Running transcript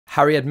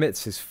Harry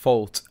admits his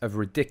fault of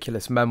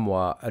ridiculous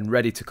memoir and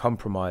ready to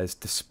compromise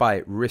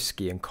despite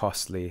risky and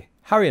costly.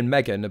 Harry and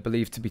Meghan are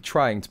believed to be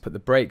trying to put the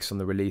brakes on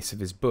the release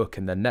of his book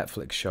and their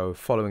Netflix show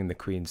following the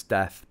Queen's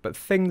death, but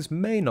things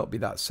may not be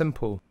that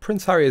simple.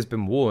 Prince Harry has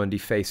been warned he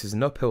faces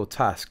an uphill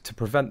task to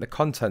prevent the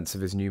contents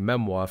of his new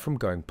memoir from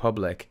going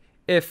public,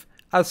 if,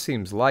 as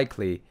seems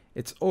likely,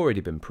 it's already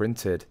been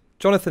printed.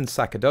 Jonathan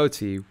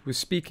Sacerdote was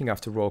speaking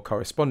after royal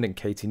correspondent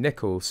Katie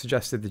Nicholl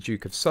suggested the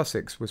Duke of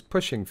Sussex was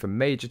pushing for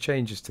major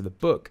changes to the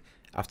book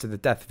after the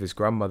death of his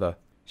grandmother.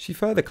 She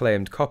further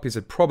claimed copies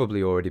had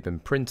probably already been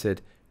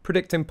printed,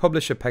 predicting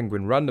publisher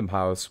Penguin Random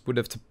House would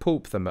have to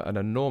pulp them at an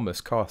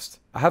enormous cost.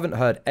 "I haven't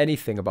heard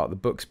anything about the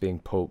books being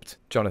pulped,"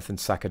 Jonathan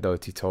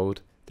Sacerdote told.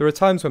 "There are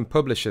times when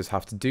publishers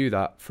have to do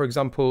that, for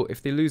example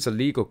if they lose a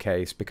legal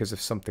case because of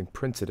something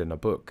printed in a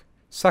book."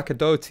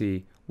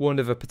 Sacerdote warned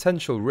of a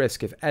potential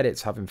risk if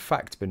edits have in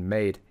fact been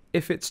made.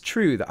 If it's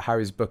true that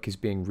Harry's book is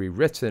being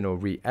rewritten or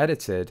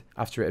re-edited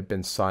after it had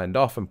been signed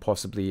off and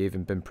possibly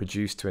even been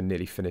produced to a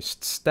nearly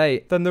finished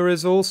state, then there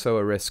is also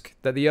a risk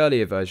that the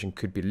earlier version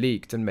could be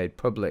leaked and made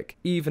public,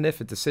 even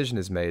if a decision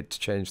is made to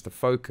change the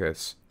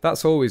focus.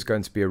 That's always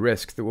going to be a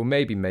risk that will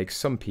maybe make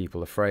some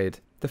people afraid.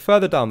 The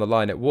further down the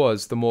line it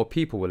was, the more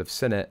people will have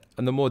seen it,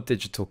 and the more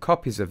digital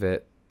copies of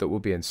it that will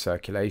be in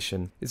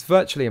circulation. It's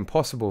virtually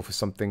impossible for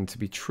something to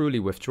be truly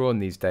withdrawn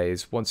these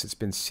days once it's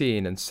been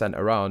seen and sent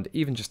around,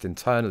 even just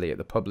internally at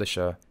the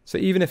publisher. So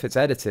even if it's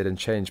edited and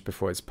changed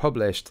before it's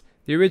published,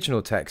 the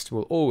original text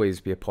will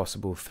always be a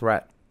possible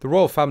threat. The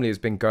royal family has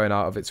been going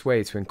out of its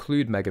way to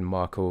include Meghan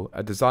Markle,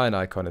 a design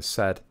icon has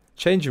said.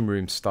 Changing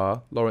Room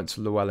star Lawrence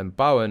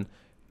Llewelyn-Bowen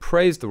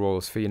praised the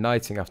royals for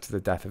uniting after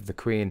the death of the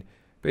Queen,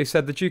 but he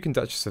said the Duke and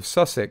Duchess of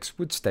Sussex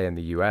would stay in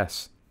the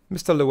US.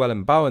 Mr.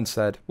 Llewelyn-Bowen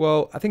said,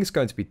 "Well, I think it's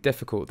going to be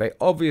difficult. They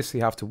obviously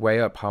have to weigh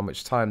up how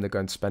much time they're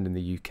going to spend in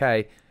the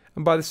UK,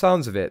 and by the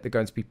sounds of it, they're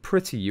going to be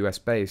pretty US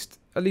based,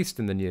 at least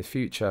in the near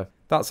future.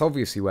 That's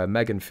obviously where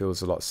Meghan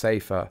feels a lot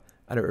safer,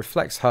 and it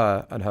reflects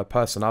her and her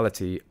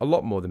personality a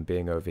lot more than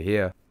being over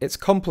here. It's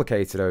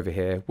complicated over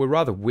here, we're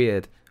rather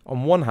weird.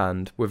 On one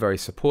hand, we're very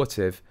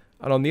supportive,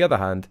 and on the other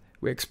hand,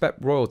 we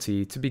expect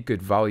royalty to be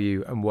good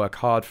value and work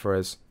hard for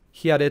us."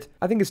 He added,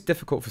 "I think it's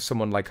difficult for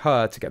someone like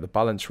her to get the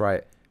balance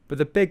right. But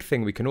the big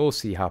thing we can all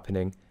see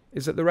happening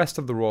is that the rest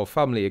of the royal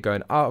family are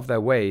going out of their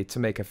way to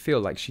make her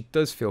feel like she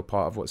does feel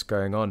part of what's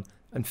going on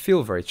and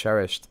feel very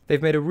cherished.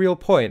 They've made a real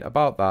point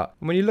about that,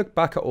 and when you look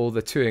back at all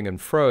the toing and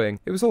froing,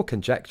 it was all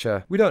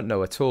conjecture. We don't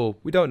know at all.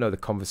 We don't know the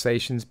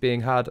conversations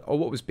being had or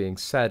what was being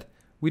said.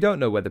 We don't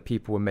know whether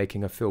people were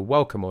making her feel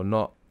welcome or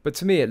not. But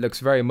to me it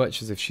looks very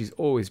much as if she's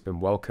always been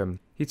welcome."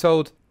 He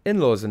told,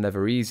 "In-laws are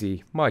never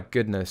easy, my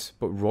goodness,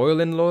 but royal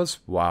in-laws?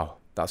 Wow,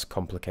 that's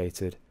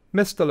complicated."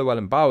 Mr.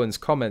 Llewelyn-Bowen's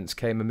comments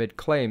came amid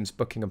claims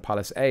Buckingham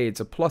Palace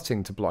aides are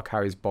plotting to block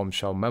Harry's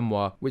bombshell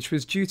memoir, which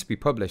was due to be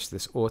published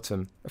this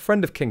autumn. A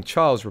friend of King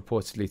Charles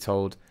reportedly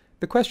told,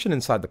 "The question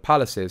inside the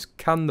palace is,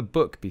 can the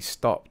book be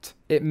stopped?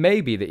 It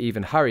may be that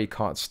even Harry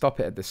can't stop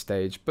it at this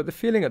stage, but the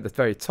feeling at the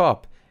very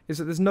top is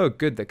that there's no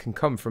good that can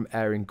come from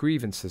airing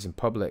grievances in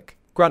public."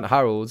 Grant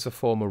Harrolds, a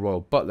former royal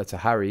butler to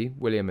Harry,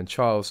 William and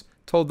Charles,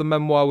 told the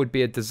memoir would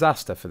be a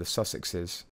disaster for the Sussexes.